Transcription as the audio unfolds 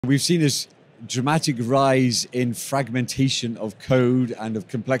We've seen this dramatic rise in fragmentation of code and of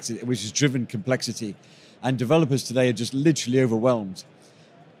complexity, which has driven complexity. And developers today are just literally overwhelmed.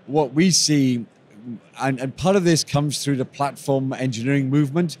 What we see, and part of this comes through the platform engineering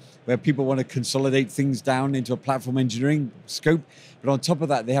movement, where people want to consolidate things down into a platform engineering scope. But on top of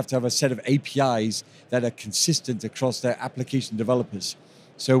that, they have to have a set of APIs that are consistent across their application developers.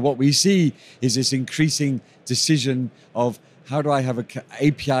 So what we see is this increasing decision of how do I have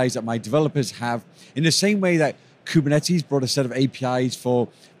APIs that my developers have, in the same way that Kubernetes brought a set of APIs for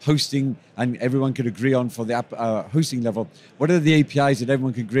hosting and everyone could agree on for the hosting level. What are the APIs that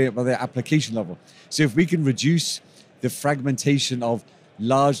everyone can agree on for their application level? So if we can reduce the fragmentation of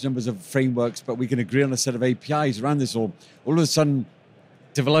large numbers of frameworks, but we can agree on a set of APIs around this all of a sudden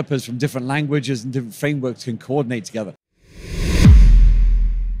developers from different languages and different frameworks can coordinate together.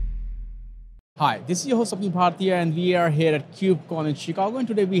 Hi, this is your host Sapni Bhartiya and we are here at KubeCon in Chicago, and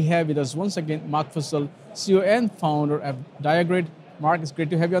today we have with us once again Mark Fussell, CEO and founder of Diagrid. Mark, it's great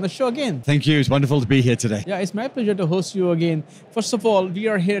to have you on the show again. Thank you, it's wonderful to be here today. Yeah, it's my pleasure to host you again. First of all, we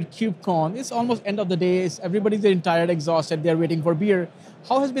are here at KubeCon. It's almost end of the day. Everybody's getting tired, exhausted, they're waiting for beer.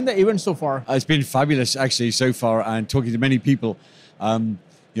 How has been the event so far? It's been fabulous actually so far, and talking to many people.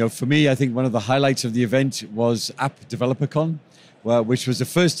 For me, I think one of the highlights of the event was AppDeveloperCon, which was the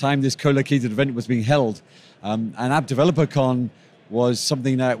first time this co-located event was being held. And AppDeveloperCon was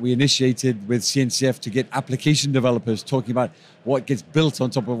something that we initiated with CNCF to get application developers talking about what gets built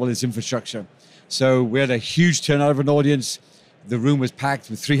on top of all this infrastructure. So we had a huge turnout of an audience. The room was packed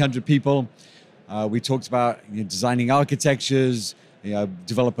with 300 people. We talked about designing architectures,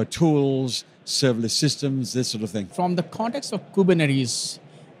 developer tools, serverless systems, this sort of thing. From the context of Kubernetes,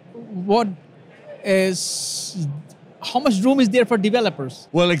 how much room is there for developers?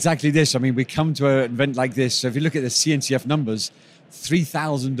 Well, exactly this. I mean, we come to an event like this. So if you look at the CNCF numbers,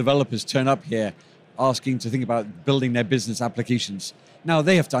 3,000 developers turn up here asking to think about building their business applications. Now,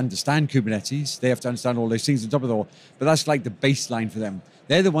 they have to understand Kubernetes. They have to understand all those things on top of it all. But that's like the baseline for them.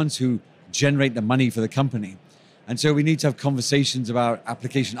 They're the ones who generate the money for the company. And so we need to have conversations about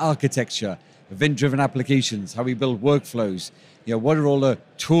application architecture, event-driven applications, how we build workflows. What are all the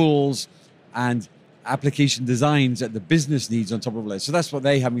tools and application designs that the business needs on top of this. So that's what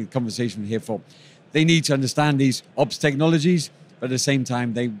they're having a conversation here for. They need to understand these ops technologies, but at the same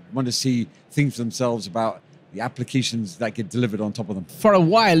time, they want to see things for themselves about the applications that get delivered on top of them. For a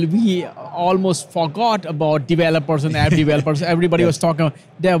while, we almost forgot about developers and app developers. Everybody was talking about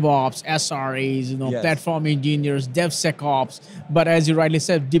DevOps, SREs, platform engineers, DevSecOps. But as you rightly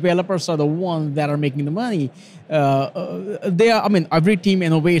said, developers are the ones that are making the money. They are, every team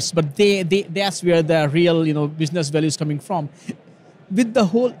innovates, but that's where the real, business value is coming from. With the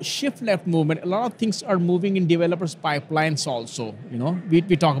whole shift left movement, a lot of things are moving in developers' pipelines also.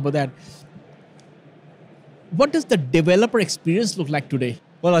 We talk about that. What does the developer experience look like today?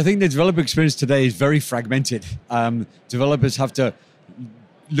 Well, I think the developer experience today is very fragmented. Developers have to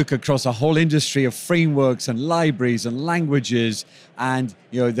look across a whole industry of frameworks and libraries and languages, and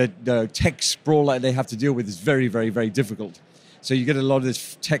the tech sprawl that they have to deal with is very, very, very difficult. So you get a lot of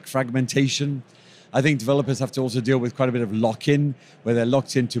this tech fragmentation. I think developers have to also deal with quite a bit of lock-in, where they're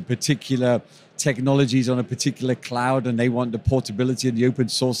locked into particular technologies on a particular cloud, and they want the portability and the open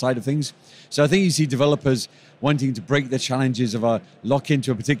source side of things. So I think you see developers wanting to break the challenges of a lock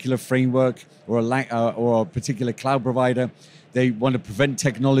into a particular framework or a particular cloud provider. They want to prevent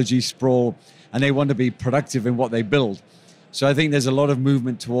technology sprawl, and they want to be productive in what they build. So I think there's a lot of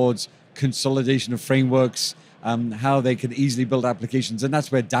movement towards consolidation of frameworks, how they can easily build applications. And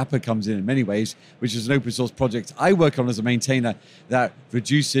that's where Dapr comes in many ways, which is an open source project I work on as a maintainer that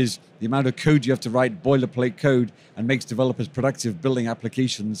reduces the amount of code you have to write, boilerplate code, and makes developers productive building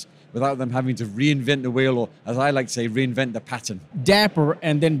applications without them having to reinvent the wheel, or as I like to say, reinvent the pattern. Dapr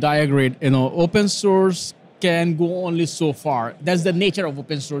and then Diagrid, open source can go only so far. That's the nature of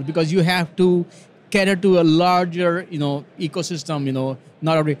open source, because you have to cater to a larger, ecosystem,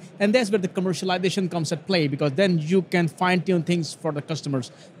 not every, and that's where the commercialization comes at play, because then you can fine-tune things for the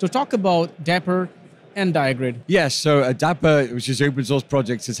customers. So talk about Dapr and Diagrid. Yes, so Dapr, which is an open source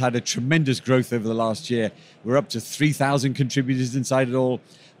project, has had a tremendous growth over the last year. We're up to 3,000 contributors inside it all.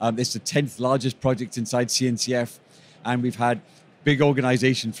 It's the 10th largest project inside CNCF, and we've had big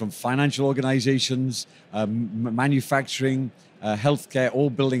organizations from financial organizations, manufacturing, healthcare, all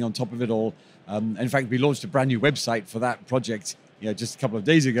building on top of it all. In fact, we launched a brand new website for that project just a couple of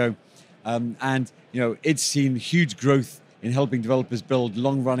days ago. It's seen huge growth in helping developers build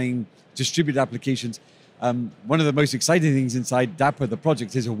long-running distributed applications. One of the most exciting things inside Dapr, the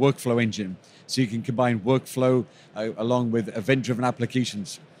project, is a workflow engine. So you can combine workflow along with event-driven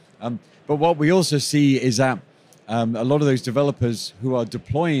applications. But what we also see is that a lot of those developers who are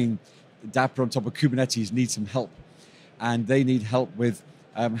deploying Dapper on top of Kubernetes need some help. And they need help with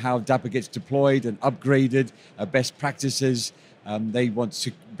how Dapper gets deployed and upgraded, best practices. They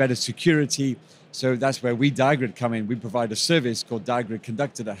want better security. So that's where we, Diagrid, come in. We provide a service called Diagrid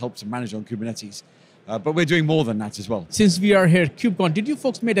Conductor that helps them manage on Kubernetes. But we're doing more than that as well. Since we are here at KubeCon, did you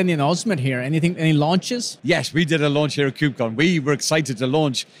folks make any announcement here? Any launches? Yes, we did a launch here at KubeCon. We were excited to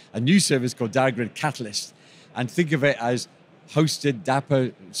launch a new service called Diagrid Catalyst. And think of it as hosted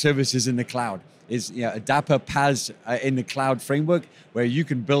Dapper services in the cloud. Is a Dapper PaaS in the cloud framework where you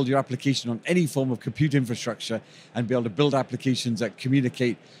can build your application on any form of compute infrastructure and be able to build applications that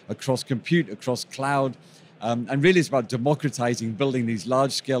communicate across compute, across cloud. And really it's about democratizing building these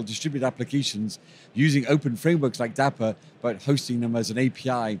large-scale distributed applications using open frameworks like Dapper, but hosting them as an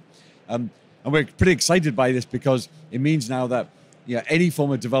API. And we're pretty excited by this because it means now that any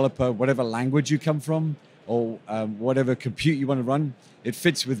form of developer, whatever language you come from, or whatever compute you want to run, it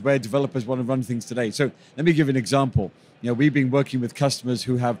fits with where developers want to run things today. So let me give you an example. We've been working with customers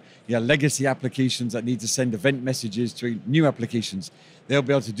who have legacy applications that need to send event messages to new applications. They'll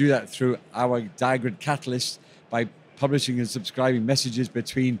be able to do that through our Diagrid Catalyst by publishing and subscribing messages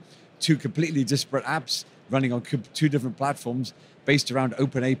between two completely disparate apps running on two different platforms based around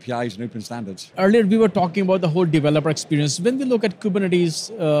open APIs and open standards. Earlier, we were talking about the whole developer experience. When we look at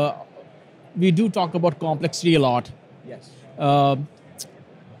Kubernetes, we do talk about complexity a lot. Yes.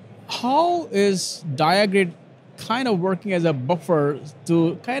 How is Diagrid kind of working as a buffer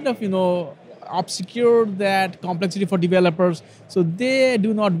to kind of, obscure that complexity for developers so they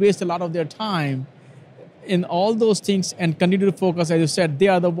do not waste a lot of their time in all those things and continue to focus, as you said, they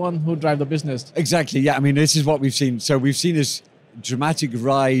are the one who drive the business? Exactly, yeah. I mean, this is what we've seen. So we've seen this dramatic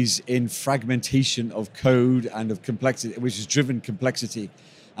rise in fragmentation of code and of complexity, which has driven complexity.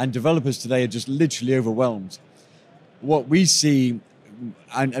 And developers today are just literally overwhelmed. What we see,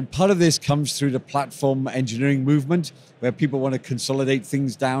 and part of this comes through the platform engineering movement, where people want to consolidate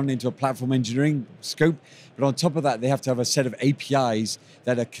things down into a platform engineering scope. But on top of that, they have to have a set of APIs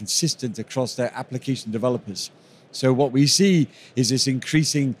that are consistent across their application developers. So what we see is this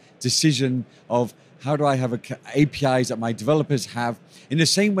increasing decision of how do I have APIs that my developers have, in the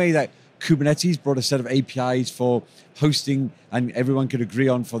same way that Kubernetes brought a set of APIs for hosting and everyone could agree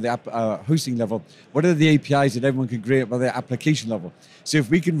on for the hosting level. What are the APIs that everyone can agree on for their application level? So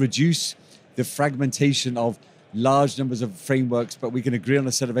if we can reduce the fragmentation of large numbers of frameworks, but we can agree on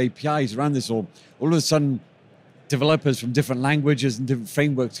a set of APIs around this all of a sudden developers from different languages and different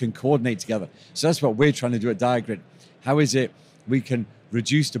frameworks can coordinate together. So that's what we're trying to do at Diagrid. How is it we can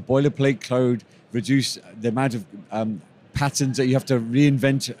reduce the boilerplate code, reduce the amount of patterns that you have to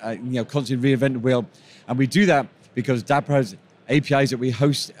reinvent, constantly reinvent the wheel. And we do that because Dapper has APIs that we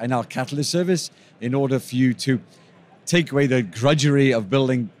host in our Catalyst service in order for you to take away the drudgery of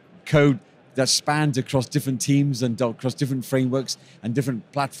building code that spans across different teams and across different frameworks and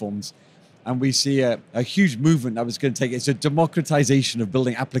different platforms. And we see a huge movement that was going to take. It's a democratization of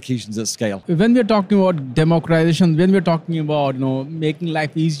building applications at scale. When we're talking about democratization, when we're talking about making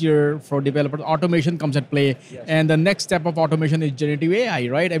life easier for developers, automation comes at play. Yes. And the next step of automation is generative AI,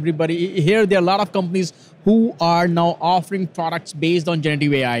 right? Everybody here, there are a lot of companies who are now offering products based on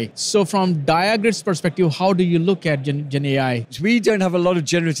generative AI. So from Diagrid's perspective, how do you look at Gen AI? We don't have a lot of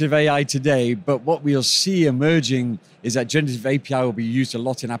generative AI today, but what we'll see emerging is that generative API will be used a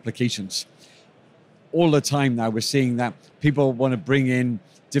lot in applications. All the time now, we're seeing that people want to bring in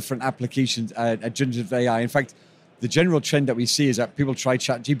different applications at generative AI. In fact, the general trend that we see is that people try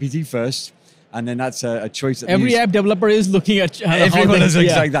ChatGPT first, and then that's a choice. That every app developer is looking at everyone is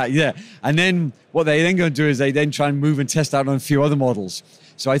like that, yeah. And then what they then going to do is they then try and move and test out on a few other models.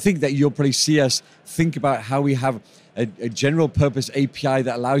 So I think that you'll probably see us think about how we have a general purpose API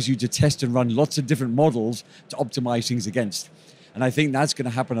that allows you to test and run lots of different models to optimize things against. And I think that's going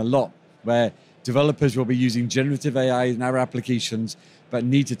to happen a lot, where developers will be using generative AI in our applications, but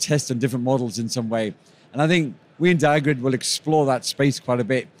need to test on different models in some way. And I think we in Diagrid will explore that space quite a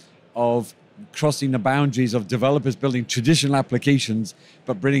bit of crossing the boundaries of developers building traditional applications,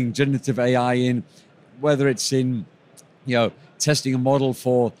 but bringing generative AI in, whether it's in, testing a model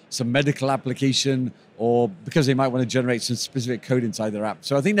for some medical application, or because they might want to generate some specific code inside their app.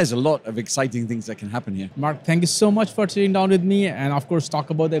 So I think there's a lot of exciting things that can happen here. Mark, thank you so much for sitting down with me and of course talk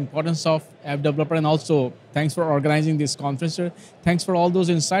about the importance of app developer, and also thanks for organizing this conference. Thanks for all those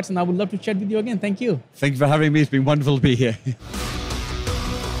insights, and I would love to chat with you again. Thank you. Thank you for having me. It's been wonderful to be here.